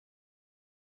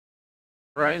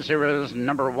Race here is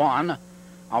number 1,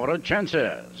 Out of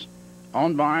Chances,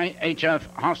 owned by H.F.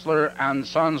 Hostler and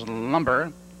Sons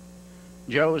Lumber.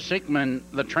 Joe Siekman,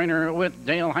 the trainer, with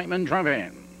Dale Heitman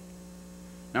driving.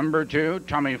 Number 2,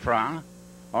 Tommy Fra,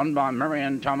 owned by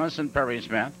Marion Thomas and Perry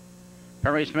Smith.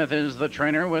 Perry Smith is the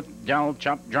trainer with Del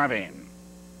Chupp driving.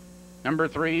 Number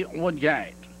 3,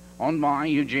 Woodgate, owned by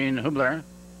Eugene Hubler.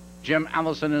 Jim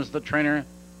Allison is the trainer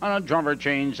on a driver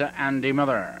change to Andy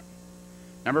Miller.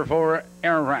 Number 4,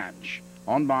 Air Ranch,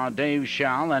 owned by Dave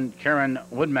Schall and Karen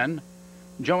Woodman.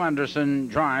 Joe Anderson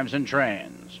drives and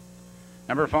trains.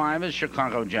 Number 5 is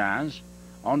Chicago Jazz,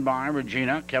 owned by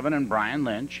Regina, Kevin, and Brian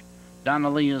Lynch. Donna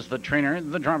Lee is the trainer,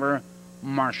 the driver,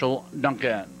 Marshall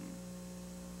Duncan.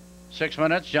 6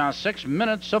 minutes, just 6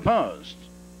 minutes supposed.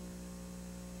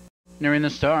 Nearing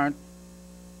the start.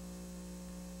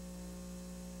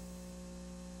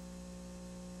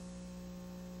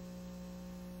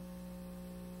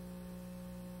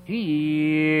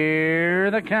 Here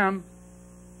they come.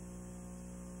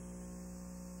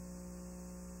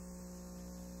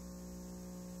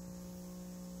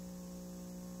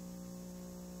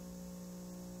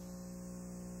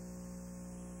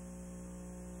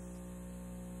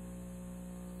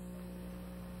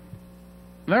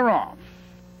 They're off.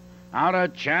 Out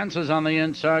of Chances on the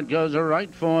inside goes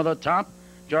right for the top,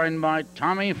 joined by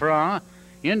Tommy Fra.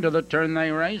 Into the turn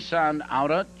they race, and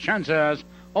Out of Chances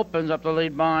opens up the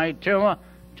lead by 2.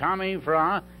 Tommy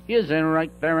Fra is in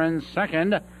right there in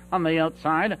second. On the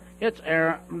outside, it's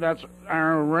Air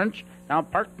Wrench, now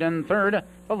parked in third,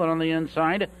 followed on the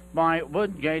inside by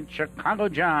Woodgate. Chicago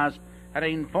Jazz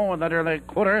heading for that early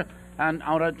quarter, and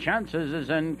Out of Chances is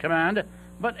in command,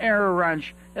 but Air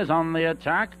Wrench is on the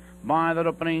attack by that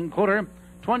opening quarter.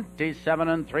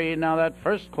 27-3 now that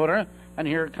first quarter, and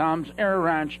here comes Air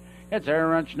Wrench. It's Air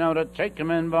Wrench now to take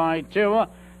him in by 2.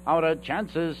 Out of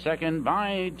Chances second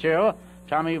by 2.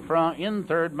 Tommy Fra in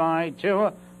third by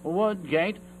 2.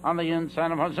 Woodgate on the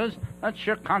inside of horses. That's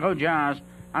Chicago Jazz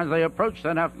as they approach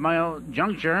that half-mile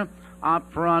juncture.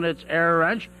 Up front, it's Air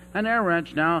Wrench, and Air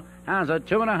Wrench now has a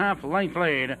 2.5 length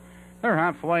lead. They're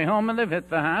halfway home, and they've hit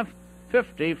the half.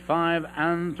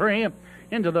 55-3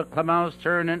 into the clubhouse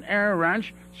turn, and Air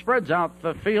Wrench spreads out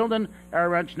the field, and Air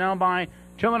Wrench now by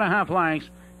 2.5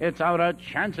 lengths. It's Out of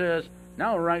Chances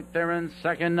now right there in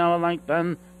second, now a length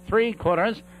and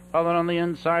 3/4. Followed on the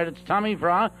inside, it's Tommy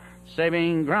Fra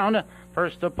saving ground.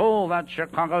 First to pull, that's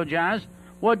Chicago Jazz.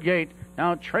 Woodgate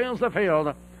now trails the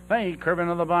field. They curve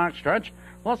into the box stretch.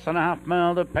 Less than a half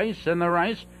mile to pace in the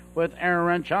race with Air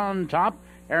Wrench on top.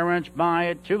 Air Wrench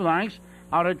by 2 lengths.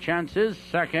 Out of Chances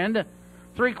second.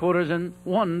 3/4 and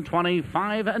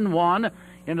 1:25-1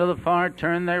 into the far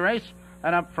turn they race.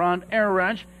 And up front, Air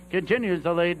Wrench continues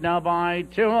the lead now by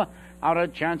 2. Out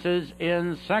of Chances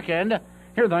in second.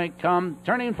 Here they come,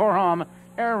 turning for home.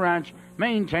 Air Wrench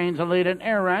maintains the lead, and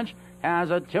Air Wrench has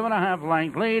a 2.5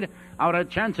 length lead. Out of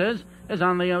Chances is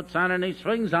on the outside, and he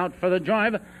swings out for the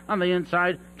drive. On the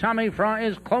inside, Tommy Fra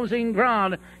is closing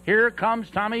ground. Here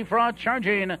comes Tommy Fra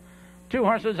charging. 2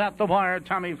 horses at the wire,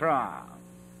 Tommy Fra.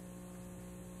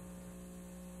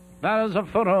 That is a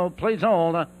photo. Please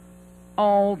hold.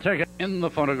 All ticket in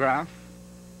the photograph.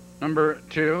 Number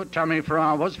 2, Tommy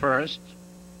Fra was first.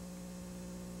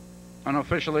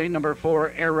 Unofficially, number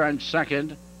 4, Air Wrench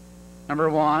second. Number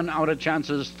 1, Out of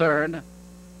Chances third.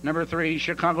 Number 3,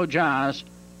 Chicago Jazz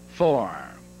 4.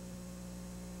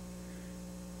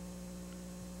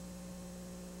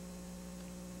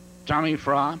 Tommy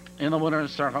Fra in the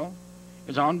winner's circle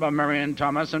is owned by Marion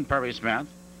Thomas and Perry Smith.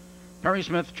 Perry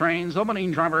Smith trains. The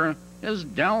winning driver is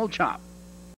Del Chupp.